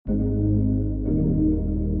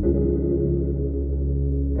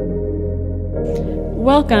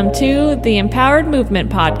Welcome to the Empowered Movement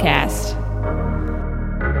Podcast.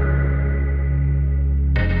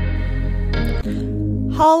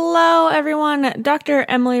 Hello, everyone. Dr.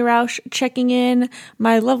 Emily Rausch checking in.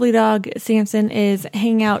 My lovely dog, Samson, is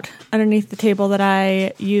hanging out underneath the table that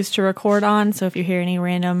I used to record on. So if you hear any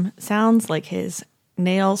random sounds like his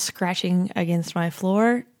nails scratching against my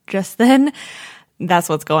floor just then, that's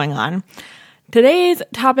what's going on. Today's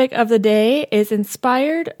topic of the day is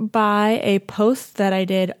inspired by a post that I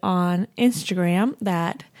did on Instagram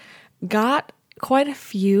that got quite a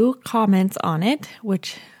few comments on it,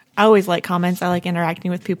 which I always like comments. I like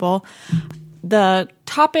interacting with people. The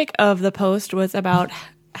topic of the post was about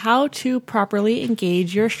how to properly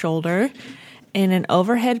engage your shoulder in an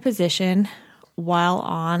overhead position while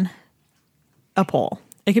on a pole.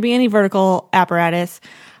 It could be any vertical apparatus.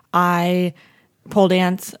 Pole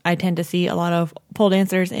dance. I tend to see a lot of pole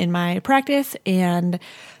dancers in my practice, and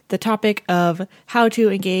the topic of how to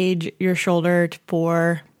engage your shoulder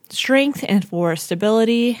for strength and for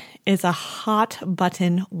stability is a hot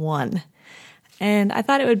button one. And I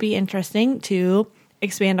thought it would be interesting to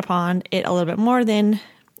expand upon it a little bit more than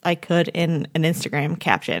I could in an Instagram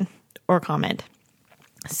caption or comment.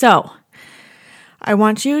 So I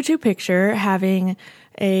want you to picture having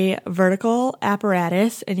a vertical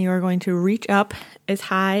apparatus, and you are going to reach up as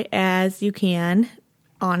high as you can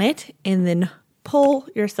on it and then pull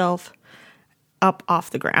yourself up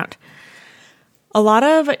off the ground. A lot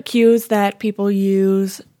of cues that people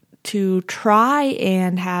use to try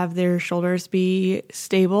and have their shoulders be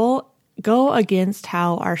stable go against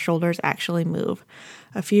how our shoulders actually move.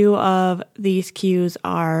 A few of these cues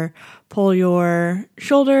are pull your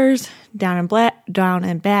shoulders down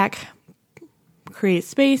and back, create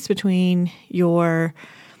space between your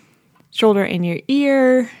shoulder and your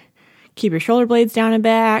ear, keep your shoulder blades down and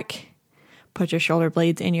back, put your shoulder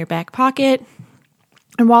blades in your back pocket.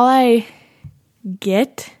 And while I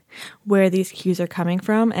get where these cues are coming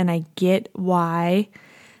from and I get why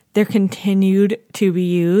they're continued to be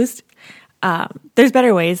used, there's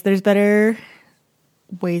better ways. There's better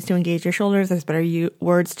ways to engage your shoulders. There's better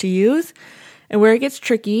words to use. And where it gets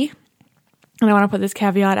tricky, and I want to put this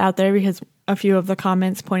caveat out there because a few of the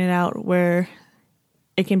comments pointed out where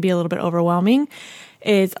it can be a little bit overwhelming,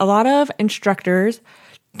 is a lot of instructors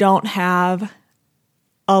don't have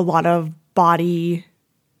a lot of body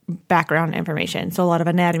background information. So a lot of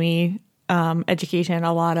anatomy education,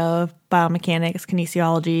 a lot of biomechanics,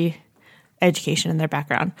 kinesiology education in their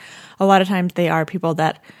background. A lot of times they are people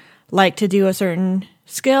that like to do a certain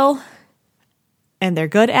skill and they're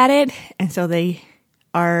good at it, and so they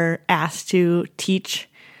are asked to teach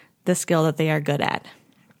the skill that they are good at.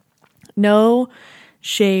 No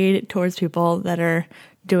shade towards people that are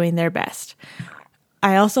doing their best.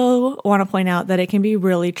 I also want to point out that it can be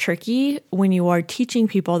really tricky when you are teaching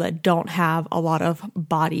people that don't have a lot of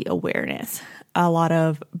body awareness. A lot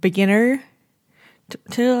of beginner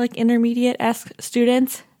to like intermediate-esque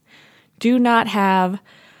students do not have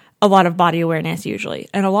a lot of body awareness usually.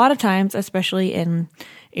 And a lot of times, especially in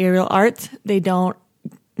aerial arts, they don't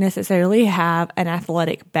necessarily have an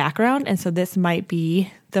athletic background. And so this might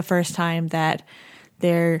be the first time that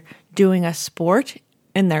they're doing a sport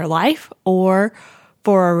in their life or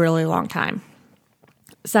for a really long time.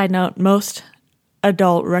 Side note, most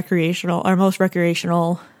recreational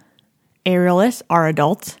aerialists are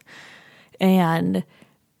adults. And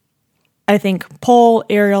I think pole,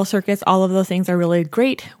 aerial circuits, all of those things are really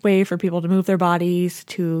great way for people to move their bodies,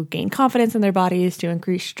 to gain confidence in their bodies, to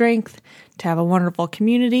increase strength, to have a wonderful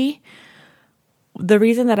community. The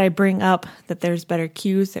reason that I bring up that there's better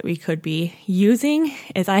cues that we could be using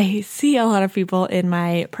is I see a lot of people in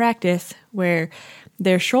my practice where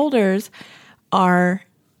their shoulders are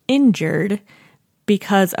injured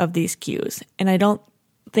because of these cues. And I don't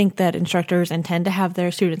think that instructors intend to have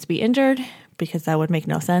their students be injured because that would make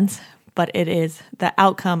no sense. But it is the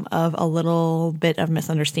outcome of a little bit of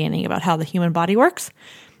misunderstanding about how the human body works.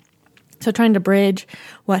 So trying to bridge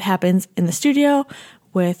what happens in the studio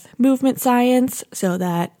with movement science so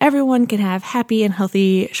that everyone can have happy and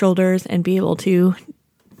healthy shoulders and be able to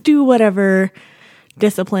do whatever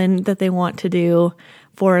discipline that they want to do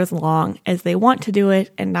for as long as they want to do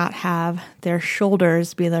it and not have their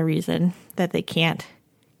shoulders be the reason that they can't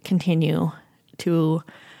continue to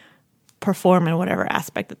perform in whatever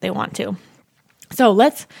aspect that they want to. So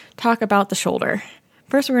let's talk about the shoulder.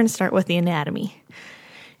 First, we're going to start with the anatomy.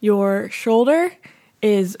 Your shoulder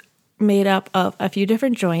is made up of a few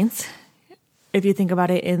different joints if you think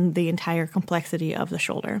about it in the entire complexity of the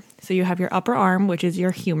shoulder. So you have your upper arm, which is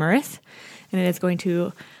your humerus, and it is going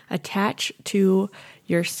to attach to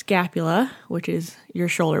your scapula, which is your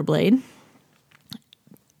shoulder blade.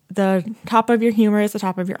 the top of your humerus, the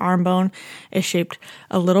top of your arm bone is shaped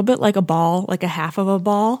a little bit like a ball, like a half of a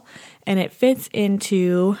ball, and it fits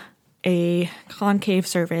into a concave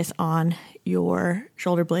surface on your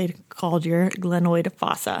shoulder blade called your glenoid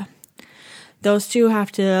fossa. Those two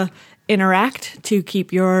have to interact to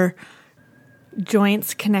keep your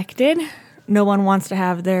joints connected. No one wants to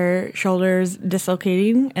have their shoulders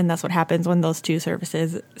dislocating, and that's what happens when those two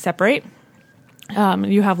surfaces separate.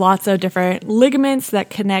 You have lots of different ligaments that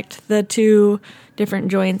connect the two different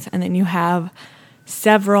joints, and then you have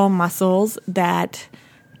several muscles that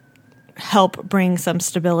help bring some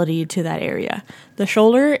stability to that area. The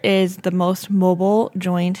shoulder is the most mobile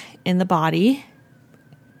joint in the body,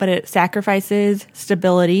 but it sacrifices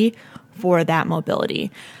stability for that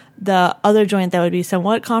mobility. The other joint that would be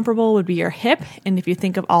somewhat comparable would be your hip. And if you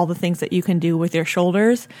think of all the things that you can do with your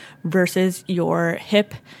shoulders versus your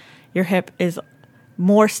hip is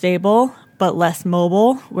more stable but less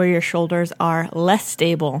mobile, where your shoulders are less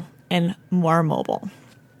stable and more mobile.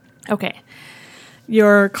 Okay.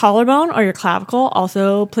 Your collarbone or your clavicle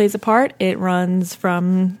also plays a part. It runs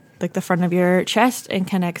from like the front of your chest and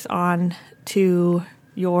connects on to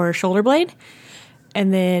your shoulder blade.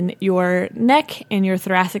 And then your neck and your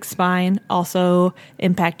thoracic spine also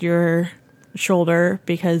impact your shoulder,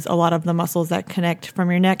 because a lot of the muscles that connect from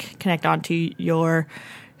your neck connect onto your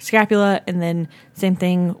scapula. And then same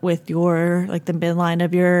thing with your, like the midline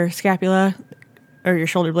of your scapula or your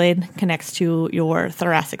shoulder blade connects to your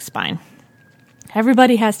thoracic spine.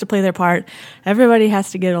 Everybody has to play their part. Everybody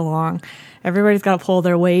has to get along. Everybody's got to pull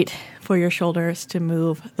their weight for your shoulders to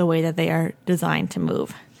move the way that they are designed to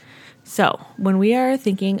move. So when we are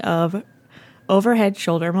thinking of overhead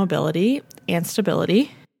shoulder mobility and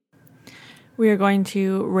stability, we are going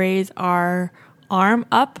to raise our arm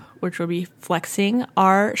up, which will be flexing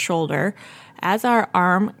our shoulder. As our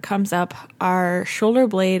arm comes up, our shoulder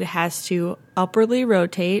blade has to upwardly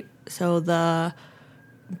rotate, so the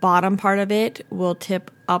bottom part of it will tip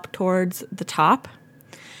up towards the top,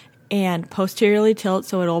 and posteriorly tilt,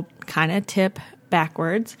 so it'll kind of tip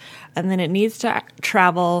backwards, and then it needs to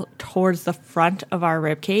travel towards the front of our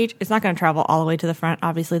rib cage. It's not going to travel all the way to the front.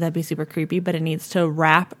 Obviously, that'd be super creepy, but it needs to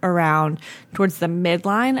wrap around towards the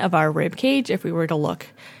midline of our rib cage if we were to look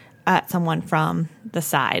at someone from the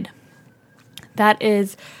side. That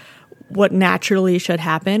is what naturally should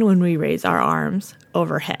happen when we raise our arms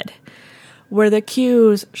overhead. Where the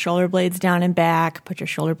cues, shoulder blades down and back, put your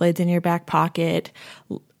shoulder blades in your back pocket,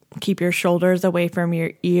 keep your shoulders away from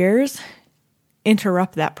your ears,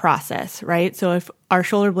 interrupt that process, right? So if our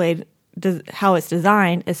shoulder blade, how it's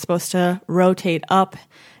designed, is supposed to rotate up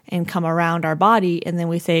and come around our body, and then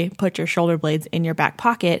we say, put your shoulder blades in your back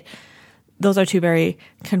pocket, those are two very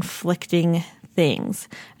conflicting things.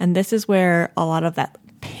 And this is where a lot of that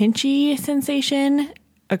pinchy sensation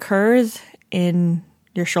occurs in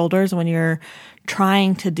your shoulders when you're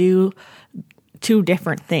trying to do two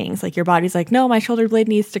different things. Like your body's like, no, my shoulder blade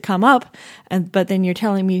needs to come up, but then you're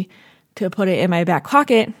telling me to put it in my back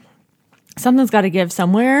pocket. Something's got to give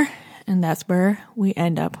somewhere, and that's where we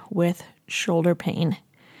end up with shoulder pain,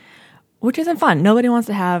 which isn't fun. Nobody wants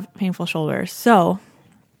to have painful shoulders. So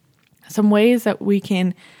some ways that we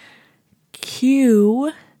can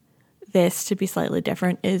cue this to be slightly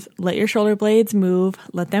different is let your shoulder blades move,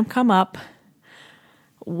 let them come up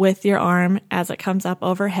with your arm as it comes up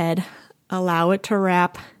overhead. Allow it to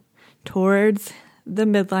wrap towards the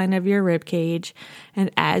midline of your rib cage,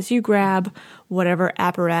 and as you grab whatever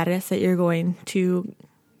apparatus that you're going to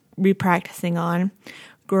be practicing on,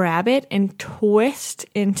 grab it and twist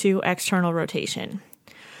into external rotation.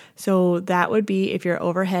 So that would be, if you're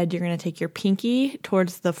overhead, you're going to take your pinky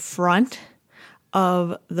towards the front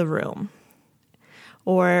of the room.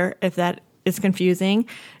 Or if that is confusing,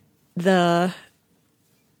 the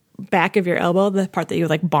back of your elbow, the part that you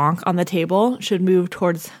like bonk on the table, should move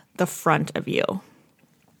towards the front of you.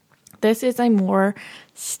 This is a more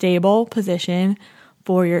stable position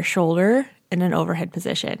for your shoulder in an overhead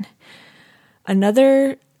position.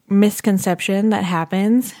 Another misconception that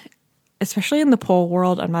happens, especially in the pole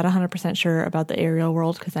world, I'm not 100% sure about the aerial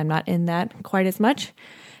world because I'm not in that quite as much,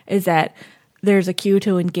 is that there's a cue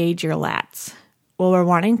to engage your lats. Well, we're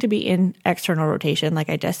wanting to be in external rotation, like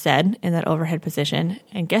I just said, in that overhead position.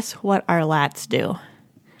 And guess what our lats do?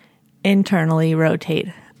 Internally rotate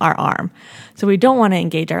our arm. So we don't want to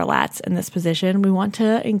engage our lats in this position. We want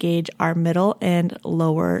to engage our middle and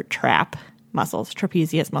lower trap muscles,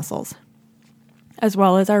 trapezius muscles, as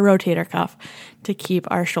well as our rotator cuff to keep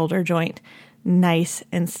our shoulder joint nice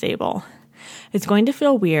and stable. It's going to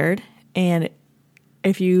feel weird, and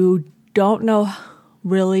if you don't know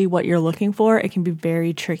really what you're looking for, it can be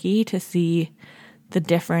very tricky to see the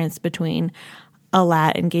difference between a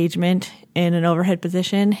lat engagement in an overhead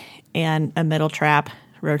position and a middle trap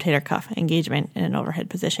rotator cuff engagement in an overhead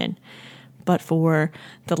position. But for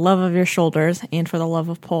the love of your shoulders and for the love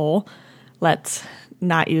of pole, let's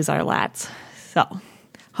not use our lats. So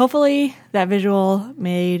hopefully that visual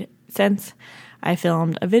made sense. I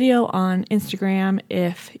filmed a video on Instagram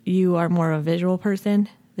if you are more of a visual person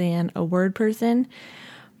than a word person.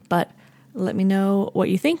 But let me know what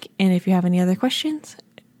you think and if you have any other questions,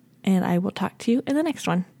 and I will talk to you in the next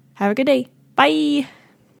one. Have a good day. Bye.